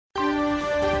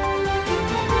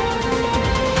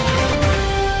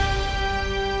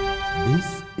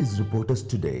Reporters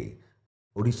Today,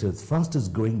 Odisha's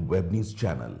fastest growing web news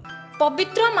channel.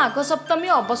 पवित्र माघ सप्तमी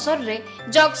अवसर रे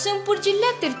जगतसिंहपुर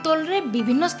जिला तिर्तोल रे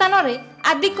विभिन्न स्थान रे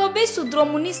आदिकवि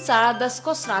शूद्रमुनि शारदा दास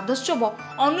को श्राद्धोत्सव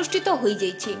अनुष्ठित होई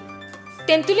जाइछि।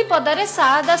 तेंतुली पदारे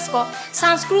शारदा दास को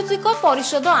सांस्कृतिक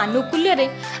परिषद आनुकूल्य रे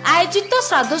आयोजित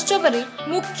श्राद्धोत्सव रे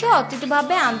मुख्य अतिथि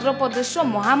भावे आंध्र प्रदेश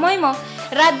महामहिम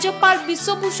राज्यपाल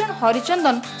विश्वभूषण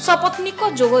हरिचंदन सपत्नीक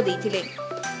जोग देइथिले।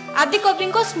 आदिकवि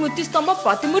स्मृति स्तंभ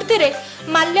प्रतिमूर्ति रे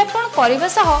माल्यार्पण करने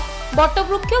सह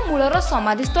बटवृक्ष मूलर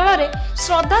समाधि स्थल रे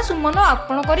श्रद्धा सुमन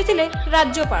अर्पण करथिले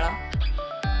राज्यपाल।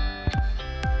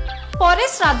 परे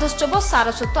श्राद्धोत्सव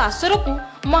सारस्वत आसर को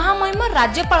महामहिम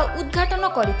राज्यपाल उद्घाटन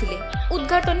करथिले।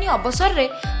 उद्घाटनी अवसर रे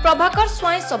प्रभाकर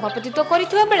स्वाई सभापतित्व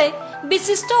करथिबा बेले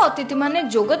विशिष्ट अतिथि माने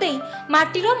जोग देई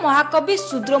माटीर महाकवि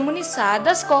शूद्रमुनि शारदा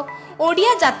दास को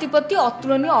ओडिया जाति प्रति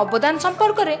अतुलनीय अवदान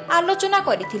संपर्क रे आलोचना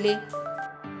करथिले।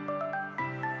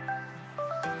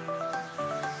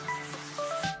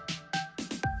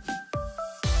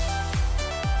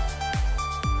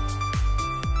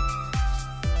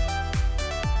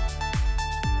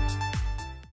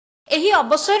 एही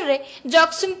अवसर रे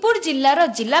जगतसिंहपुर जिल्लार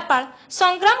जिलापाल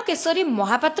संग्राम केशरी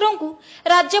महापात्र को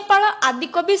राज्यपाल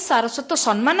आदिकवि सारस्वत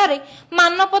सम्मान रे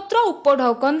मानपत्र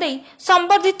उपढौकन देई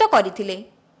संबर्धित करथिले।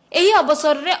 एही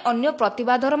अवसर रे अन्य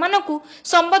प्रतिभाधर मानकु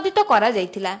संबोधित करा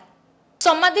जायतिला।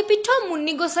 समाधिपीठ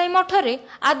मुनिगोसाई मठ रे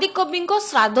आदिकवि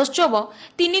श्राद्धोत्सव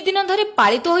 3 दिन धरि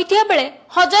पालित होइथिया बेले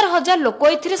हजार हजार लोक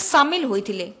एथिरे शामिल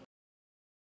होइथिले।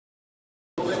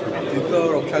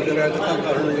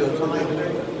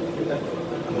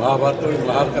 महाभारत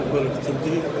महाकाव्य लिखिं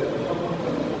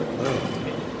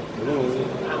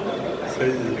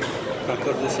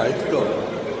जो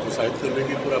साहित्य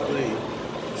लेकिन पूरा पूरी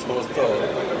समस्त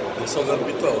देश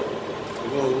गर्वित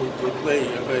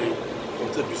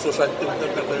जो विश्व साहित्य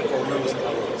भितर अन्य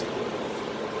स्थान अच्छे।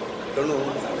 तेणु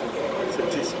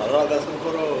से शारदा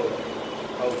दासंकर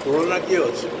तुलना किए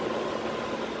अच्छे।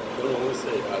 तेणु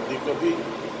से आदिकवि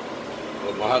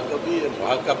महाकवि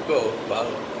महाकाव्य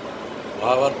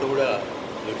महाभारत गुड़ा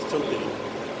लिखिं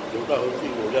जोटा हूँ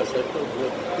ओडिया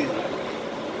साहित्य।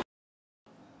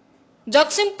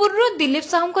 Jagatsinghpur Dilip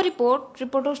Sahu report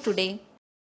reporters today.